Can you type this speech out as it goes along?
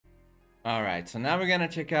All right, so now we're gonna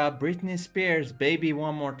check out Britney Spears' "Baby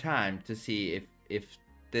One More Time" to see if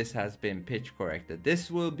this has been pitch corrected.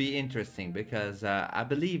 This will be interesting because I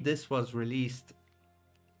believe this was released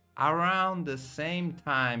around the same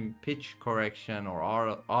time pitch correction or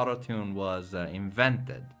auto-tune was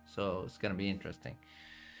invented. So it's gonna be interesting.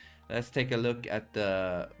 Let's take a look at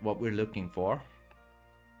what we're looking for.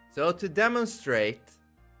 So to demonstrate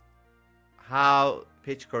how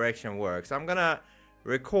pitch correction works, I'm gonna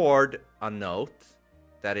record a note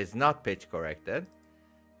that is not pitch corrected,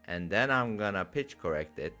 and then I'm gonna pitch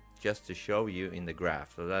correct it just to show you in the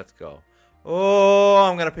graph. So let's go. Oh,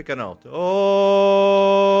 I'm gonna pick a note. Oh,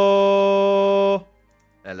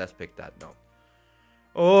 and let's pick that note.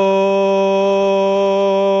 Oh,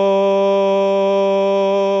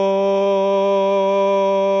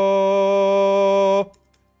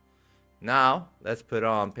 now let's put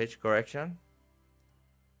on pitch correction.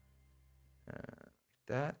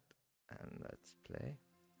 That, and let's play.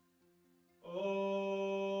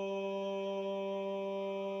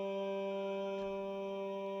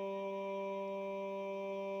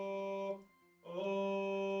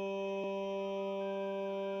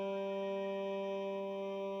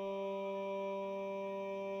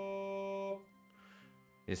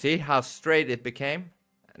 You see how straight it became?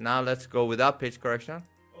 Now let's go without pitch correction.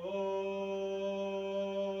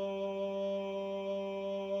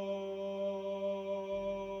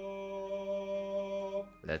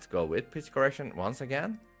 Let's go with pitch correction once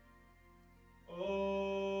again.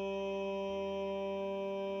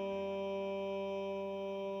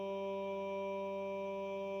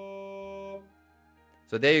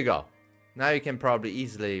 So there you go. Now you can probably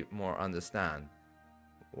easily more understand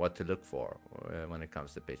what to look for when it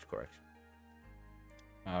comes to pitch correction.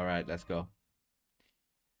 All right, let's go.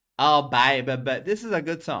 Oh, baby, but this is a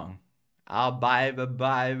good song. Oh, baby,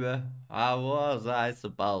 baby, how was I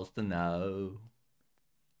supposed to know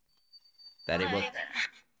that it was...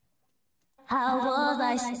 How was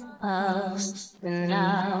I supposed to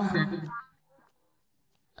know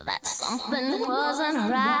that something wasn't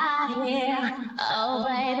right here? Oh,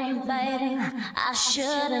 baby, baby, I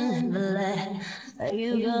shouldn't let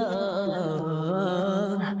you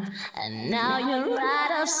go. And now you're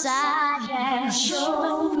right outside and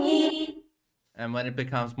show me. And when it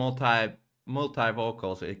becomes multi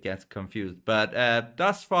vocals, it gets confused. But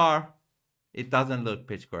thus far, it doesn't look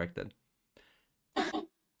pitch corrected.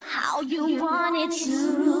 How you want it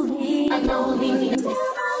to be.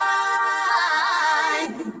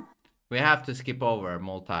 We have to skip over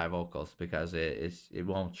multi vocals because it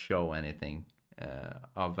won't show anything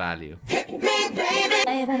of value. Boy,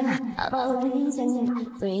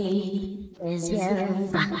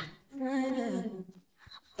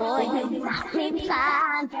 you got me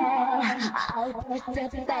blind,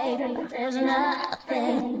 baby. There's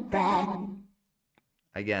nothing that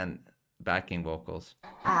Again, backing vocals.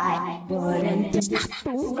 I wouldn't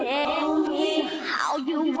tell me how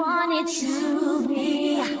you want it to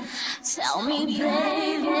be. Tell me,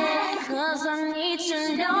 baby, 'cause I need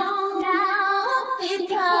to know now.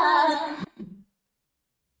 Because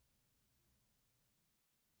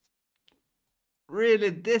really,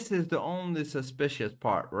 this is the only suspicious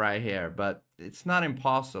part right here, but it's not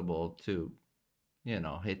impossible to, you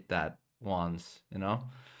know, hit that once, you know.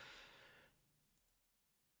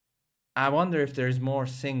 I wonder if there's more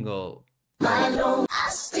single. I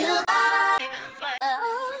still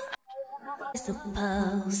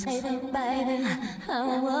suppose, baby,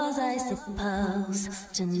 how was I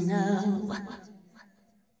supposed to know?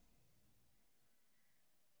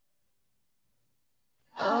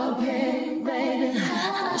 Okay, baby,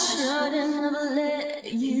 I shouldn't have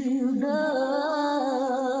let you go.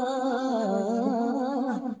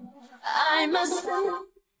 I must.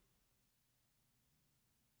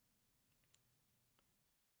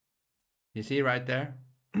 You see right there?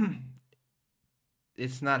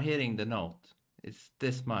 It's not hitting the note. It's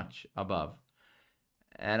this much above.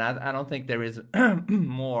 And I don't think there is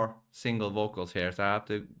more single vocals here, so I have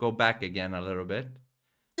to go back again a little bit.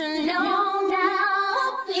 I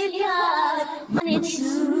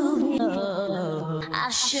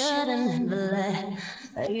shouldn't let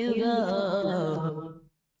you go.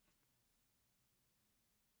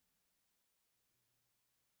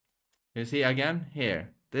 You see again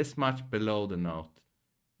here, this much below the note,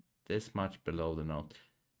 this much below the note,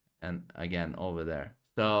 and again over there.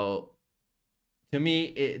 So to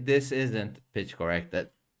me, this isn't pitch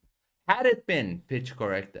corrected. Had it been pitch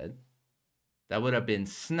corrected, that would have been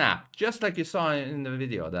snapped, just like you saw in the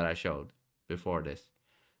video that I showed before this.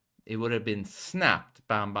 It would have been snapped,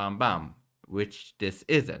 bam, bam, bam, which this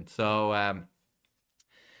isn't. So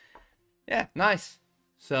yeah, nice.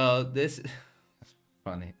 So this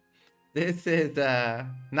funny. This is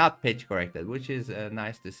not pitch corrected, which is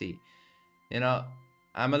nice to see. You know,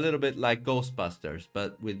 I'm a little bit like Ghostbusters,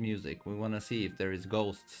 but with music. We want to see if there is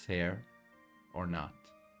ghosts here or not.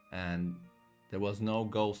 And there was no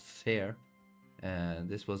ghosts here.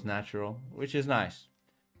 This was natural, which is nice.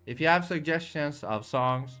 If you have suggestions of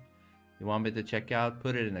songs you want me to check out,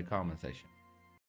 put it in the comment section.